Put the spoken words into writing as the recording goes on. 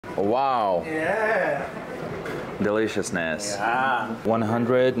Wow. Yeah. Deliciousness. Yeah.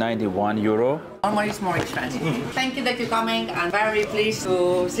 191 euro. Normally it's more expensive. Thank you that you're coming. I'm very pleased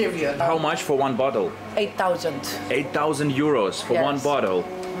to serve you. How much for one bottle? 8,000. 8,000 euros for Yes. one bottle.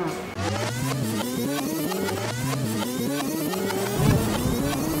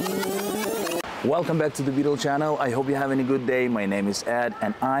 Welcome back to the Beetle channel. I hope you're having a good day. My name is Ed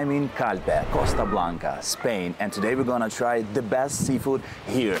and I'm in Calpe, Costa Blanca, Spain. And today we're gonna try the best seafood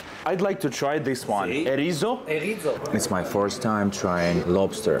here. I'd like to try this one. Si. Erizo. Erizo. It's my first time trying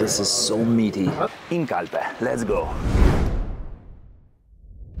lobster. This is so meaty. In Calpe, let's go.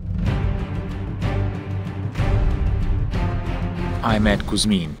 I'm Ed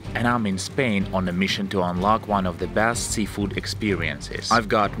Kuzmin, and I'm in Spain on a mission to unlock one of the best seafood experiences. I've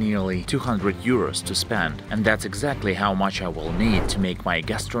got nearly 200 euros to spend, and that's exactly how much I will need to make my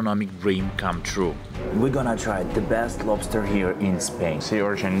gastronomic dream come true. We're gonna try the best lobster here in Spain. Sea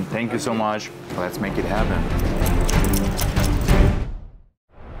urchin, thank you so much. Let's make it happen.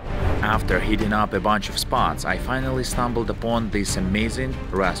 After hitting up a bunch of spots, I finally stumbled upon this amazing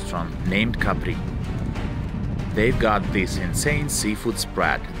restaurant named Capri. They've got this insane seafood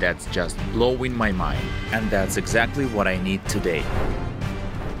spread that's just blowing my mind, and that's exactly what I need today.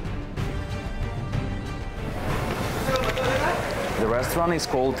 The restaurant is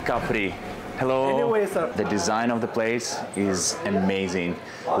called Capri. Hello. Anyway, sir. The design of the place is amazing.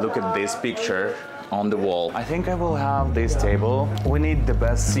 Look at this picture on the wall. I think I will have this table. We need the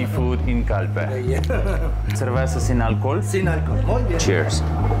best seafood in Calpe. Yeah. Cerveza sin alcohol. Sin alcohol. Muy bien. Cheers.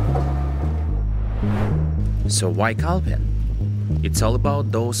 So why Calpe? It's all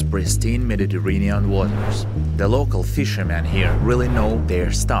about those pristine Mediterranean waters. The local fishermen here really know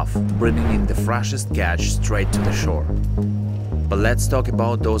their stuff, bringing in the freshest catch straight to the shore. But let's talk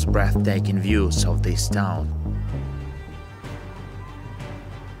about those breathtaking views of this town.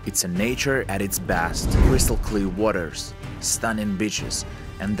 It's a nature at its best, crystal clear waters, stunning beaches,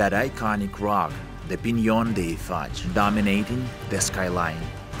 and that iconic rock, the Piñón de Eiffage, dominating the skyline.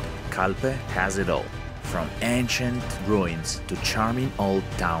 Calpe has it all, from ancient ruins to charming old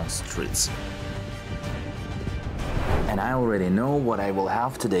town streets. And I already know what I will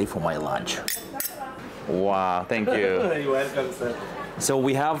have today for my lunch. Wow, thank you. You're welcome, sir. So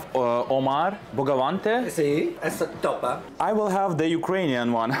we have Omar Bogavante. See, as a top. I will have the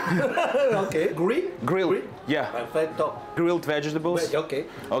Ukrainian one. Okay. Grill? Grilled, yeah. Perfect, top. Grilled vegetables. Okay.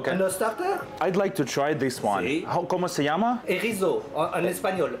 Okay. And the starter? I'd like to try this one. Sí. ¿Cómo se llama? Erizo. En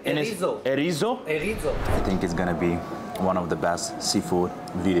español. Erizo. Erizo? Erizo. I think it's gonna be one of the best seafood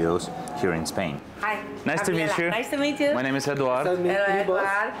videos here in Spain. Hi. Nice to meet you. Nice to meet you. My name is Eduard. Tell me, Hello, boss.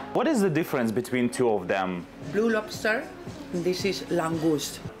 Edward. What is the difference between two of them? Blue lobster. This is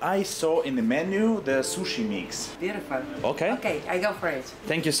langoust. I saw in the menu the sushi mix. Beautiful. Okay. Okay, I go for it.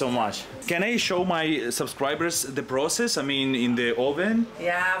 Thank you so much. Can I show my subscribers the process? I mean, in the oven?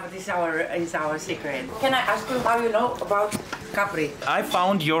 Yeah, but this is our secret. Can I ask you how you know about Capri? I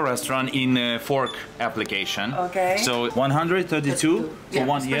found your restaurant in a fork application. Okay. So 132 for Yeah,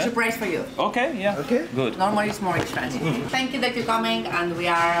 one, special price for you. Okay, yeah. Okay. Good. Normally it's more expensive. Thank you that you're coming, and we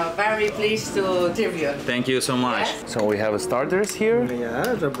are very pleased to serve you. Thank you so much. Yes. So we have starters here,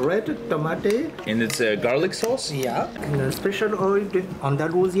 Yeah, the bread, tomato. and it's a garlic sauce. Yeah. And a special oil,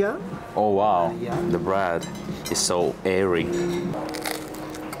 Andalusia. Oh wow, Yeah. the bread is so airy.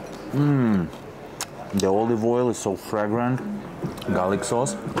 The olive oil is so fragrant. Garlic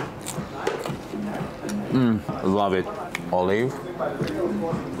sauce. Love it. Olive.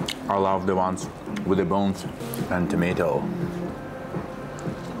 I love the ones with the bones and tomato.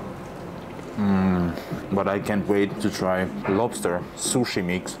 But I can't wait to try lobster, sushi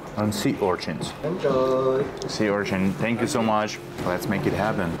mix, and sea urchins. Enjoy. Sea urchin, thank you so much. Let's make it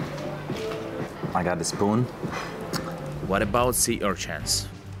happen. I got the spoon. What about sea urchins?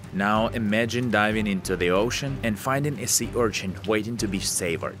 Now imagine diving into the ocean and finding a sea urchin waiting to be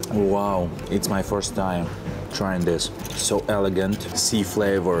savored. Wow, it's my first time trying this. So elegant, sea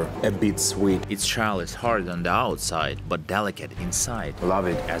flavor, a bit sweet. Its shell is hard on the outside, but delicate inside. Love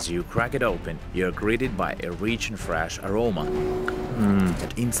it. As you crack it open, you're greeted by a rich and fresh aroma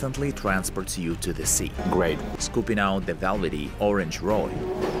that instantly transports you to the sea. Great. Scooping out the velvety orange roe,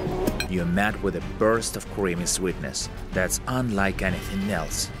 you're met with a burst of creamy sweetness that's unlike anything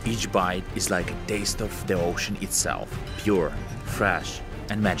else. Each bite is like a taste of the ocean itself, pure, fresh,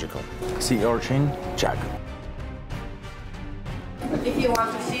 and magical. Sea urchin, check. If you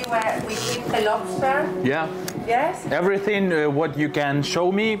want to see where we keep the lobster, Yeah. yes? Everything what you can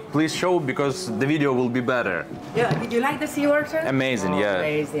show me, please show, because the video will be better. Yeah, did you like the sea urchin? Amazing, yeah.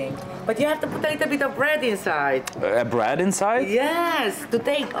 Amazing. But you have to put a little bit of bread inside. Bread inside? Yes, to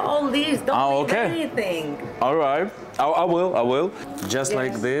take all this. Don't leave anything. All right. I will. Just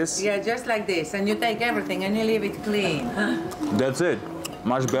like this? Yeah, just like this. And you take everything and you leave it clean. That's it.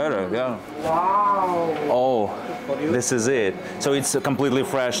 Much better, yeah. Wow. Oh, this is it. So it's completely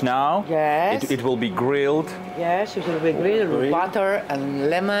fresh now? Yes. It will be grilled? Yes, it will be grilled with butter and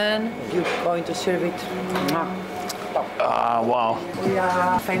lemon. You're going to serve it. Wow. We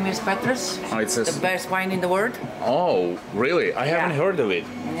are famous Petrus. Oh, it's the best wine in the world. Oh, really? I haven't heard of it.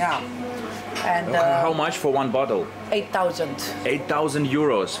 Yeah. And how much for one bottle? 8,000. 8,000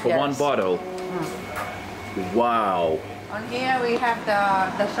 euros for one bottle. Wow. On here we have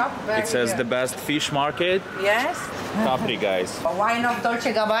the shop. It says the best fish market. Yes. Capri, guys. A wine of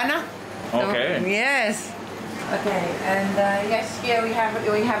Dolce Gabbana. Okay. Yes. Okay, and yes, here we have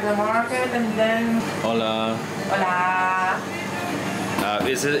the market, and then. Hola. Hola.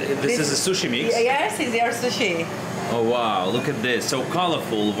 This is a sushi mix. Yes, it's your sushi. Oh wow! Look at this, so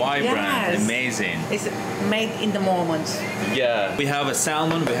colorful, vibrant, amazing. It's made in the moment. Yeah. We have a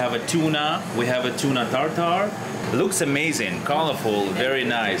salmon, we have a tuna, we have a tuna tartar. Looks amazing, colorful, very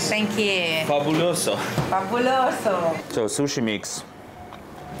nice. Thank you. Fabuloso. Fabuloso. So sushi mix.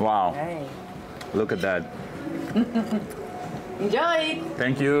 Wow. Hey. Look at that. Enjoy.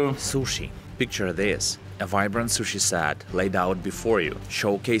 Thank you. Sushi. Picture this. A vibrant sushi set laid out before you,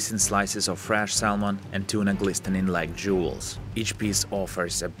 showcasing slices of fresh salmon and tuna glistening like jewels. Each piece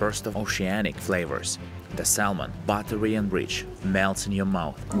offers a burst of oceanic flavors. The salmon, buttery and rich, melts in your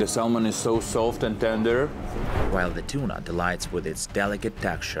mouth. The salmon is so soft and tender, while the tuna delights with its delicate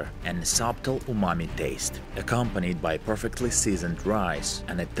texture and subtle umami taste, accompanied by perfectly seasoned rice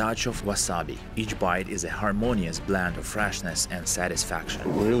and a touch of wasabi. Each bite is a harmonious blend of freshness and satisfaction.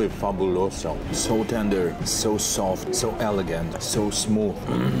 Really fabuloso. So tender, so soft, so elegant, so smooth.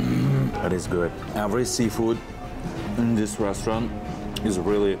 That is good. Every seafood in this restaurant is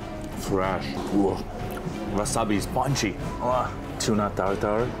really fresh. Whoa. Wasabi is punchy. Tuna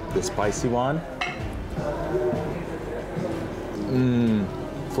tartar, the spicy one.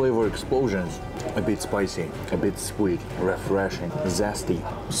 Flavor explosions. A bit spicy, a bit sweet, refreshing, zesty.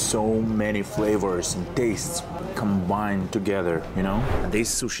 So many flavors and tastes combined together, you know? This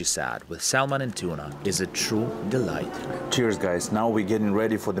sushi set with salmon and tuna is a true delight. Cheers, guys. Now we're getting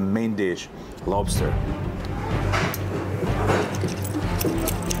ready for the main dish, lobster.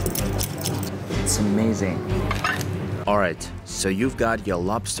 It's amazing. Alright, so you've got your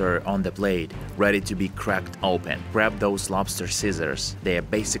lobster on the plate, ready to be cracked open. Grab those lobster scissors, they are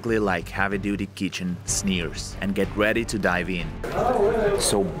basically like heavy-duty kitchen sneers, and get ready to dive in.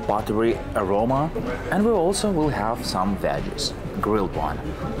 So buttery aroma, and we also will have some veggies. Grilled one,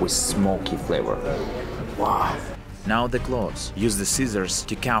 with smoky flavor. Wow. Now the claws. Use the scissors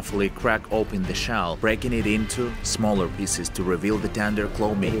to carefully crack open the shell, breaking it into smaller pieces to reveal the tender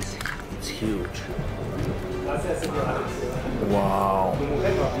claw meat. It's huge. Wow,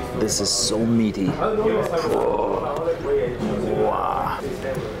 this is so meaty. Whoa. Wow.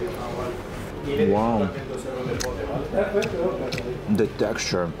 Wow. The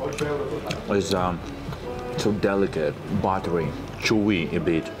texture is so delicate, buttery, chewy a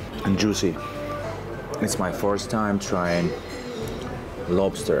bit, and juicy. It's my first time trying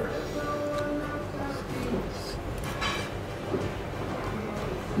lobster.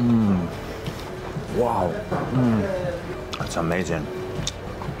 Wow, that's amazing.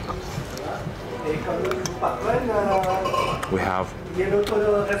 We have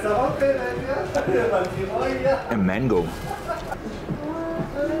a mango.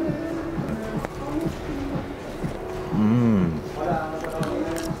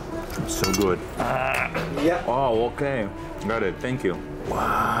 So good. Oh, okay. Got it. Thank you.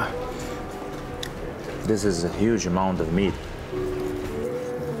 Wow. This is a huge amount of meat.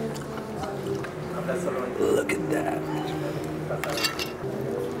 Look at that.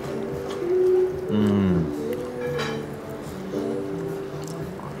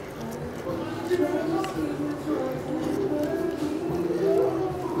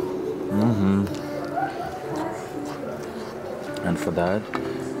 And for that,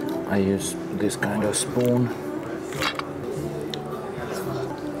 I use this kind of spoon.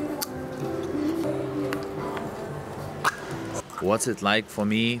 What's it like for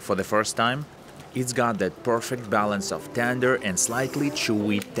me for the first time? It's got that perfect balance of tender and slightly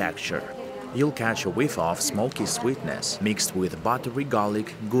chewy texture. You'll catch a whiff of smoky sweetness mixed with buttery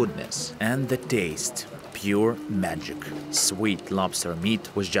garlic goodness. And the taste, pure magic. Sweet lobster meat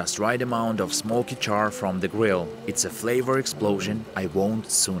with just right amount of smoky char from the grill. It's a flavor explosion I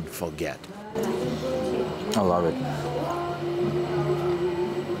won't soon forget. I love it.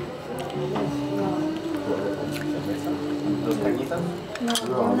 So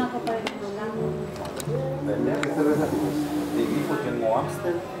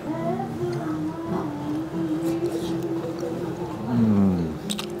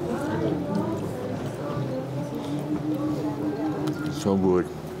good.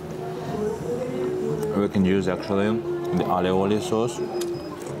 We can use actually the olive oil sauce.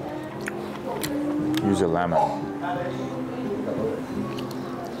 Use a lemon.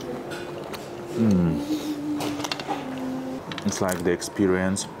 It's like the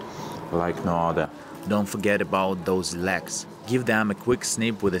experience like no other. Don't forget about those legs. Give them a quick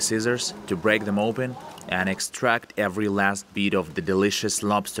snip with the scissors to break them open and extract every last bit of the delicious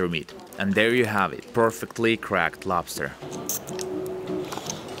lobster meat. And there you have it, perfectly cracked lobster.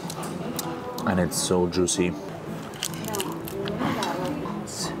 And it's so juicy.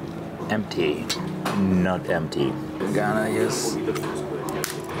 It's empty, not empty. Gonna just...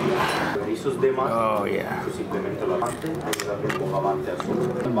 Oh yeah.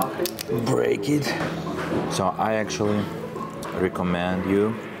 Break it. So I actually recommend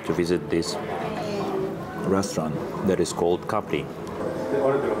you to visit this restaurant that is called Calpe.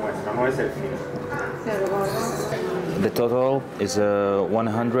 The total is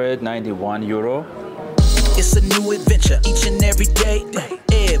 €191. It's a new adventure each and every day.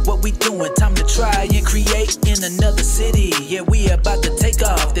 What we doing? Time to try and create in another city. Yeah, we about to take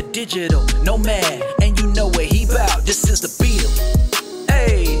off the digital nomad, and you know where he bout. This is the